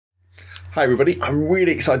Hi everybody, I'm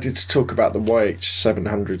really excited to talk about the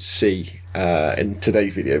YH-700C in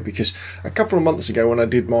today's video because a couple of months ago when I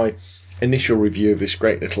did my initial review of this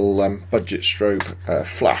great little budget strobe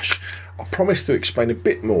flash, I promised to explain a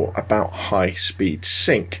bit more about high speed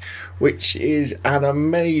sync, which is an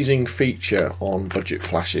amazing feature on budget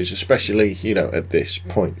flashes, especially at this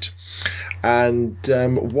point, and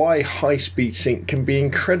why high speed sync can be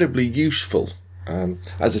incredibly useful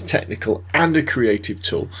as a technical and a creative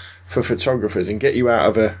tool for photographers and get you out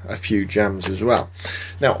of a few jams as well.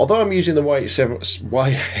 Now, although I'm using the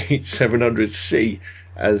YH-700C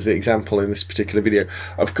as the example in this particular video,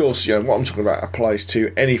 of course, what I'm talking about applies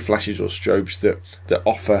to any flashes or strobes that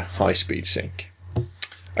offer high-speed sync.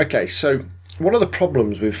 Okay, so one of the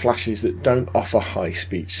problems with flashes that don't offer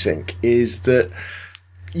high-speed sync is that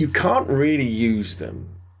you can't really use them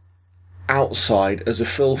outside as a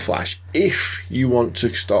fill flash if you want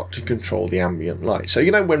to start to control the ambient light. So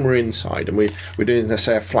when we're inside and we're doing, let's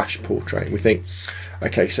say, a flash portrait, and we think,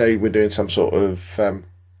 okay, say we're doing some sort of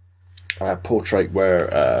portrait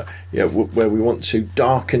where where we want to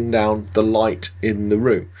darken down the light in the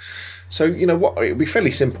room. So what, it'd be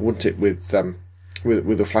fairly simple, wouldn't it, with a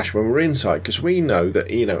flash when we're inside, because we know that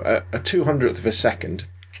a 200th of a second,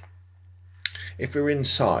 if we're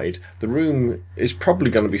inside, the room is probably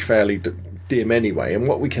going to be fairly dim anyway, and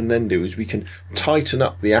what we can then do is we can tighten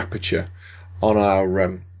up the aperture on our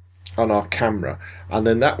camera, and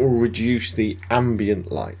then that will reduce the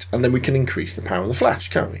ambient light, and then we can increase the power of the flash,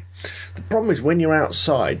 can't we? The problem is when you're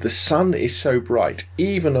outside, the sun is so bright,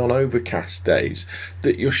 even on overcast days,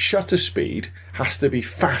 that your shutter speed has to be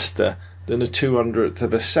faster than a 200th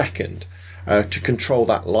of a second to control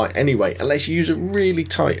that light anyway, unless you use a really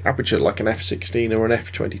tight aperture like an f16 or an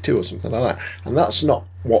f22 or something like that, and that's not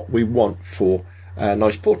what we want for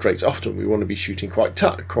nice portraits. Often we want to be shooting quite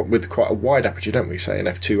tight with quite a wide aperture, don't we? Say an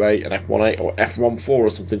f2.8, an f1.8 or f1.4 or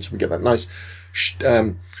something, so we get that nice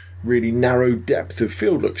really narrow depth of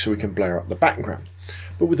field look so we can blur up the background.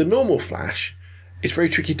 But with a normal flash, it's very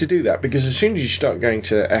tricky to do that, because as soon as you start going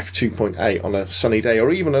to f2.8 on a sunny day,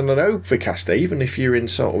 or even on an overcast day, even if you're in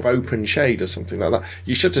sort of open shade or something like that,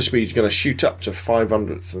 your shutter speed is going to shoot up to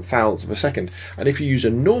 500ths and thousandths of a second. And if you use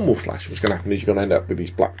a normal flash, what's going to happen is you're going to end up with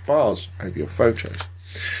these black bars over your photos.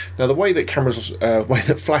 Now, the way that flashes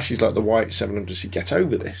like the YH-700C get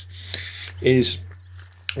over this is,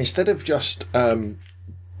 instead of just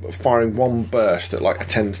firing one burst at like a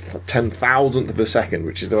 10,000th of a second,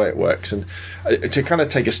 which is the way it works, and to kind of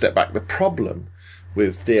take a step back, the problem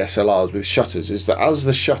with DSLRs, with shutters, is that as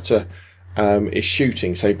the shutter is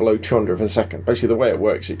shooting, say, below 200th of a second, basically the way it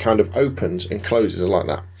works, it kind of opens and closes like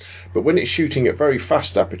that. But when it's shooting at very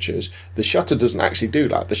fast apertures, the shutter doesn't actually do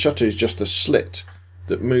that. The shutter is just a slit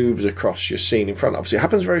that moves across your scene in front. Obviously, it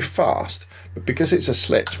happens very fast, but because it's a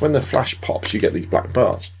slit, when the flash pops, you get these black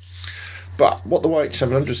bars. But what the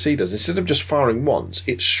YH-700C does, instead of just firing once,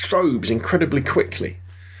 it strobes incredibly quickly.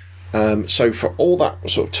 So for all that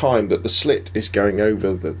sort of time that the slit is going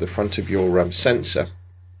over the front of your sensor,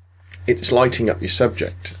 it's lighting up your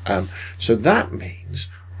subject. So that means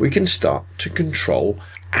we can start to control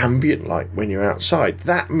ambient light when you're outside.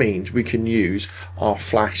 That means we can use our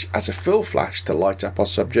flash as a fill flash to light up our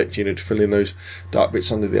subject, to fill in those dark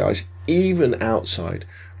bits under the eyes, even outside,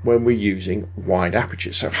 when we're using wide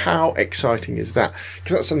apertures. So how exciting is that?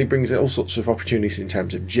 Because that suddenly brings in all sorts of opportunities in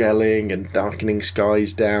terms of gelling and darkening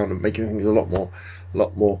skies down and making things a lot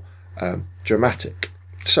more dramatic.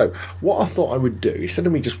 So what I thought I would do, instead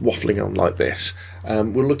of me just waffling on like this,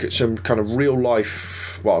 we'll look at some kind of real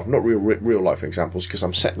life, well, not real life examples, because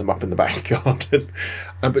I'm setting them up in the back garden,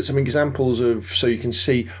 but some examples so you can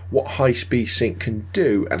see what high speed sync can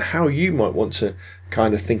do and how you might want to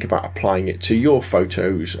kind of think about applying it to your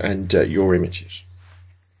photos and your images.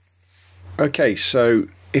 Okay, so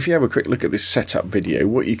if you have a quick look at this setup video,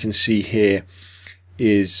 what you can see here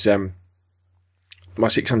is my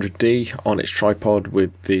 600D on its tripod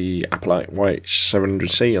with the Aperlite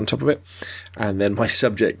YH-700C on top of it, and then my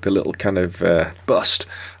subject, the little kind of bust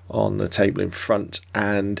on the table in front.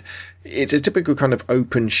 And it's a typical kind of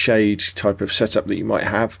open shade type of setup that you might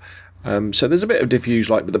have. So there's a bit of diffuse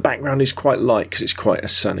light, but the background is quite light because it's quite a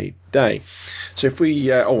sunny day. So if we,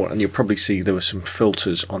 and you'll probably see there were some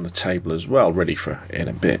filters on the table as well, ready for in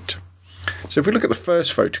a bit. So if we look at the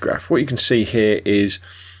first photograph, what you can see here is,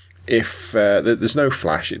 if there's no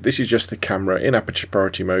flash, this is just the camera in aperture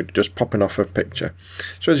priority mode, just popping off a picture.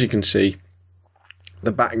 So as you can see,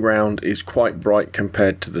 the background is quite bright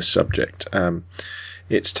compared to the subject.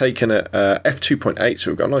 it's taken at f2.8,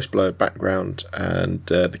 so we've got a nice blurred background, and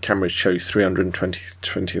the camera shows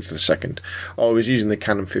 320th of a second. I was using the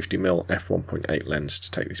Canon 50mm f1.8 lens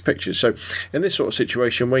to take these pictures. So in this sort of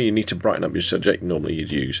situation where you need to brighten up your subject, normally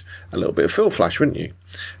you'd use a little bit of fill flash, wouldn't you?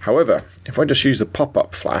 However, if I just use the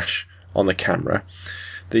pop-up flash on the camera,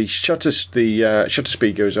 the shutter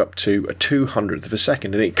speed goes up to a 200th of a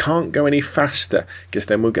second, and it can't go any faster because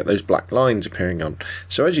then we'll get those black lines appearing on.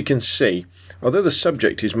 So as you can see, although the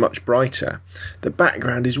subject is much brighter, the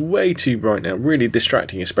background is way too bright now, really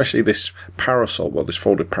distracting, especially this parasol, well, this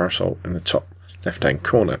folded parasol in the top left-hand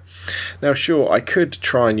corner. Now, sure, I could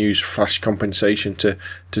try and use flash compensation to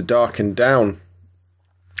darken down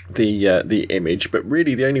the image, but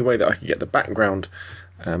really the only way that I could get the background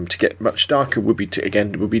to get much darker would be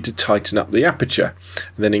to tighten up the aperture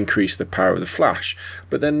and then increase the power of the flash.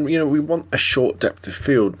 But then, you know, we want a short depth of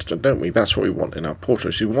field, don't we? That's what we want in our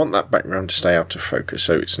portraits. We want that background to stay out of focus,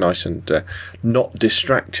 so it's nice and not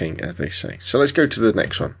distracting, as they say. So let's go to the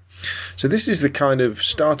next one. So this is the kind of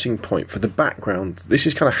starting point for the background. This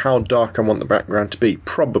is kind of how dark I want the background to be,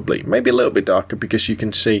 probably. Maybe a little bit darker because you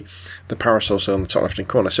can see the parasol on the top left hand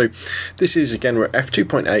corner. So this is, again, we're at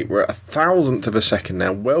f2.8, we're at a 1,000th of a second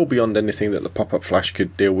now, well beyond anything that the pop-up flash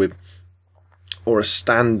could deal with, or a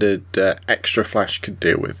standard extra flash could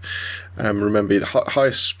deal with. Remember, the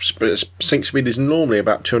highest sync speed is normally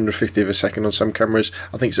about 250th of a second on some cameras.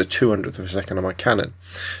 I think it's a 200th of a second on my Canon.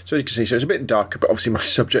 So as you can see, so it's a bit darker, but obviously my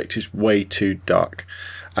subject is way too dark.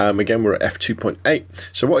 Again, we're at f2.8.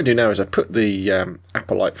 So what I do now is I put the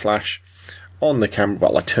Aperlite flash on the camera,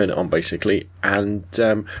 well, I turn it on basically, and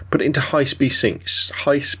put it into high-speed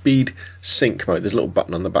sync mode. There's a little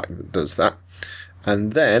button on the back that does that.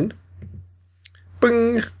 And then,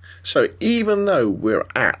 bing! So even though we're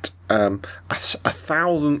at a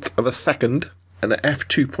 1,000th of a second and at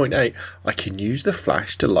f2.8, I can use the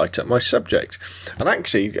flash to light up my subject. And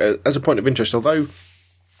actually, as a point of interest, although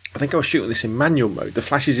I think I was shooting this in manual mode, the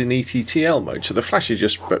flash is in ETTL mode, so the flash is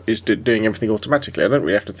just doing everything automatically. I don't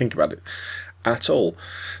really have to think about it at all.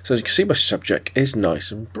 So as you can see, my subject is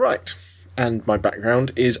nice and bright, and my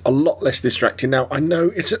background is a lot less distracting. Now, I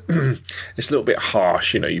know it's it's a little bit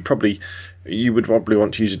harsh, you know, you would probably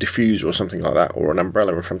want to use a diffuser or something like that, or an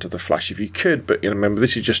umbrella in front of the flash if you could, but you know, remember,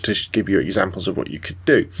 this is just to give you examples of what you could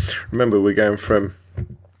do. Remember, we're going from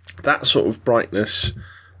that sort of brightness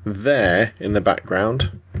there in the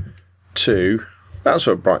background to that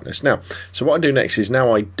sort of brightness. Now, so what I do next is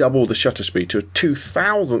now I double the shutter speed to a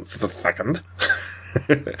 2,000th of a second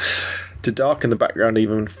to darken the background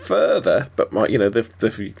even further. But my, you know, the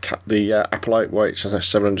Aperlite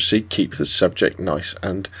YH-700C keeps the subject nice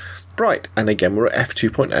and bright. And again, we're at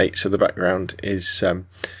f2.8, so the background is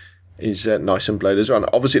nice and blurred as well. And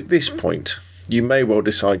obviously, at this point, you may well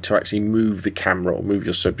decide to actually move the camera or move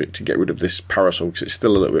your subject to get rid of this parasol because it's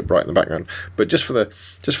still a little bit bright in the background. But just for the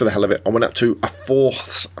hell of it, I went up to a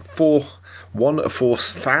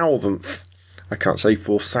 4,000th. I can't say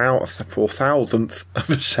 4,000th of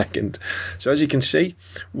a second. So as you can see,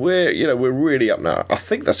 we're really up now. I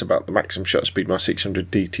think that's about the maximum shutter speed my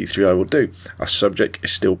 600D T3i will do. Our subject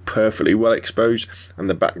is still perfectly well exposed, and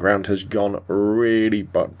the background has gone really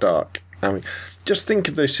dark. I mean, just think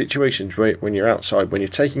of those situations where when you're outside, when you're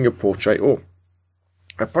taking a portrait or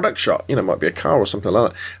a product shot, you know, it might be a car or something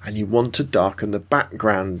like that, and you want to darken the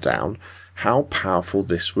background down. How powerful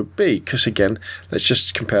this would be. Because again, let's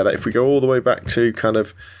just compare that. If we go all the way back to kind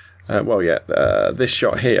of, this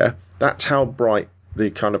shot here, that's how bright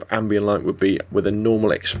the kind of ambient light would be with a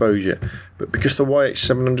normal exposure. But because the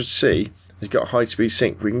YH-700C has got high-speed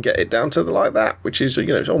sync, we can get it down to like that, which is, you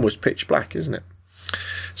know, it's almost pitch black, isn't it?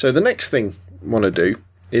 So the next thing I want to do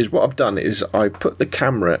is, what I've done is I've put the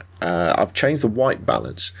camera, I've changed the white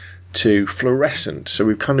balance to fluorescent. So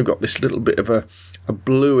we've kind of got this little bit of a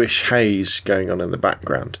bluish haze going on in the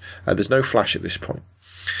background. There's no flash at this point.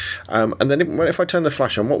 And then if I turn the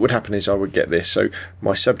flash on, what would happen is I would get this. So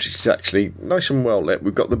my subject is actually nice and well lit.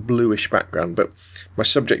 We've got the bluish background, but my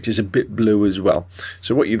subject is a bit blue as well.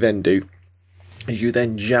 So what you then do is you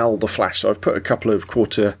then gel the flash. So I've put a couple of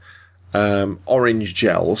quarter orange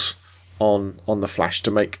gels on the flash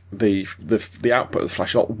to make the output of the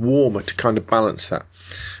flash a lot warmer to kind of balance that.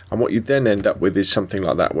 And what you then end up with is something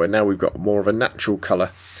like that, where now we've got more of a natural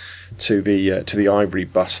colour to the ivory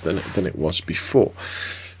bust than it was before.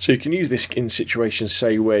 So you can use this in situations,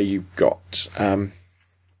 say, where you've got, you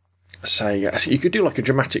could do like a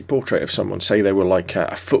dramatic portrait of someone, say they were like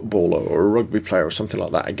a footballer or a rugby player or something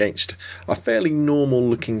like that, against a fairly normal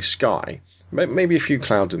looking sky. Maybe a few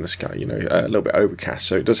clouds in the sky, you know, a little bit overcast,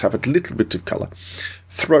 so it does have a little bit of colour.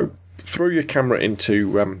 Throw your camera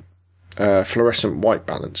into fluorescent white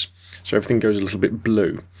balance, so everything goes a little bit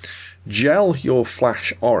blue. Gel your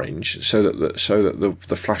flash orange so that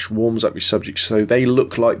the flash warms up your subject so they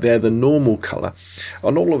look like they're the normal colour,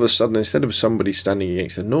 and all of a sudden, instead of somebody standing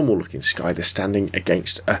against a normal looking sky, they're standing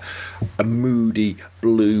against a moody,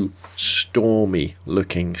 blue, stormy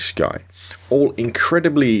looking sky. All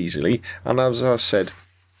incredibly easily, and as I said,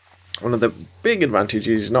 one of the big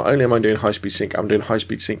advantages is not only am I doing high speed sync, I'm doing high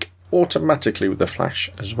speed sync automatically with the flash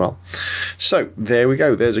as well. So there we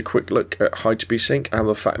go, there's a quick look at high speed sync and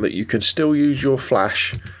the fact that you can still use your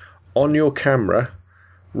flash on your camera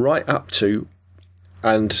right up to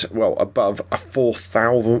and well above a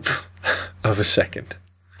 4,000th of a second.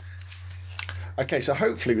 Okay, so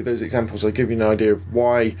hopefully with those examples I'll give you an idea of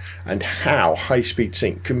why and how high speed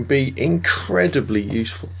sync can be incredibly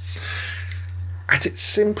useful. At its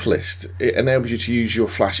simplest, it enables you to use your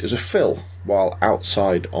flash as a fill while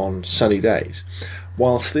outside on sunny days,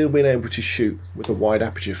 while still being able to shoot with a wide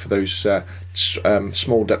aperture for those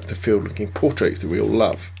small depth of field looking portraits that we all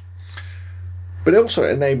love. But it also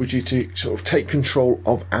enables you to sort of take control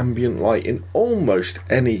of ambient light in almost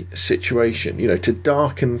any situation, you know, to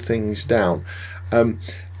darken things down, and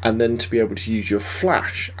then to be able to use your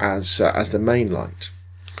flash as the main light.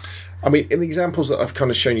 I mean, in the examples that I've kind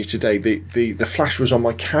of shown you today, the flash was on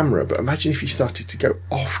my camera, but imagine if you started to go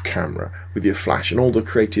off camera with your flash and all the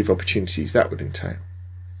creative opportunities that would entail.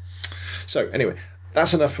 So anyway,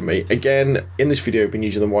 that's enough for me. Again, in this video I've been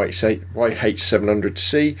using the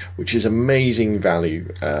YH-700C, which is amazing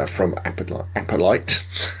value from Aperlite.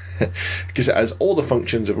 Because it has all the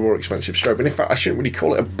functions of a more expensive strobe, and in fact I shouldn't really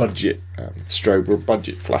call it a budget strobe or a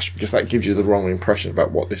budget flash, because that gives you the wrong impression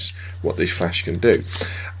about what this flash can do.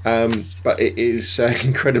 But it is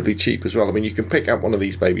incredibly cheap as well. I mean, you can pick up one of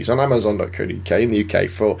these babies on Amazon.co.uk in the UK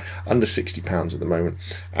for under £60 at the moment,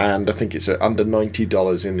 and I think it's under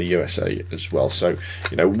 $90 in the USA as well. So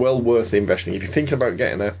you know, well worth investing if you're thinking about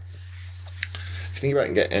getting a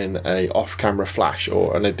off-camera flash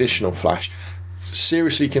or an additional flash.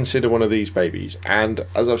 Seriously consider one of these babies, and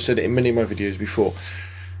as I've said in many of my videos before,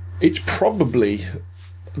 it's probably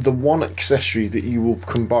the one accessory that you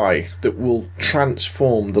can buy that will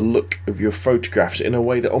transform the look of your photographs in a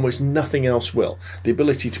way that almost nothing else will. The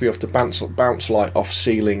ability to be able to bounce light off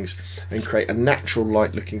ceilings and create a natural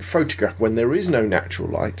light looking photograph when there is no natural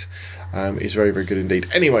light is very, very good indeed.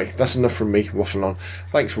 Anyway, that's enough from me waffling on.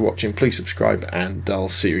 Thanks for watching, please subscribe, and I'll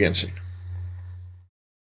see you again soon.